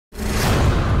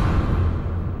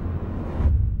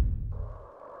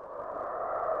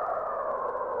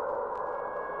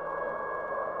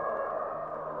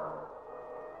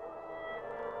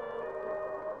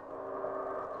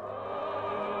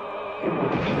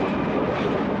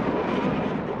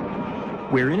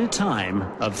We're in a time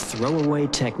of throwaway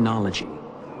technology.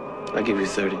 I'll give you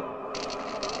 30,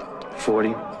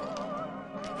 40,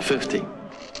 50.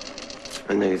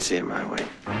 I know you'd see it my way.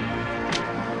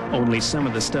 Only some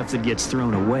of the stuff that gets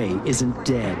thrown away isn't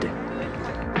dead.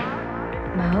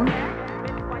 Mo?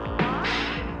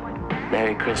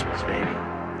 Merry Christmas, baby.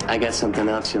 I got something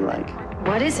else you like.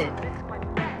 What is it?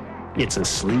 It's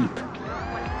asleep.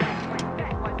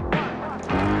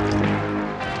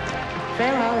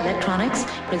 Fairwell Electronics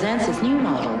presents its new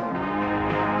model,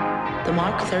 the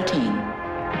Mark 13.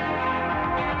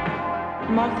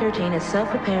 The Mark 13 is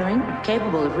self-repairing,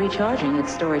 capable of recharging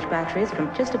its storage batteries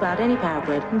from just about any power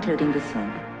grid, including the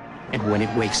sun. And when it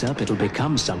wakes up, it'll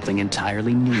become something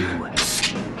entirely new.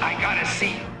 I gotta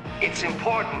see. It's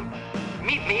important.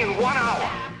 Meet me in 1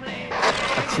 hour.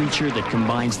 A creature that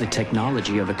combines the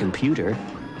technology of a computer,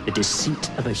 the deceit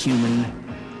of a human,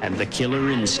 and the killer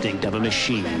instinct of a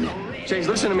machine. James,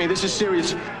 listen to me. This is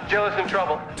serious. Jill is in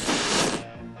trouble.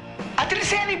 I didn't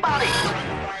see anybody.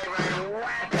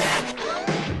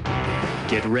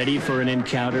 Get ready for an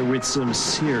encounter with some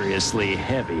seriously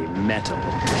heavy metal.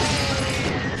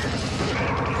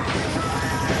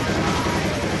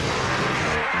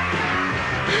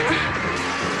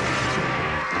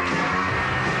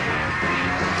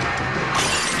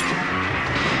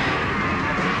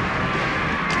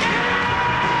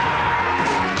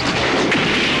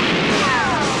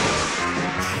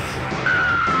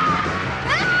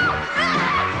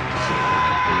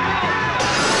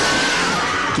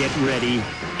 Get ready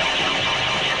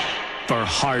for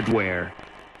hardware.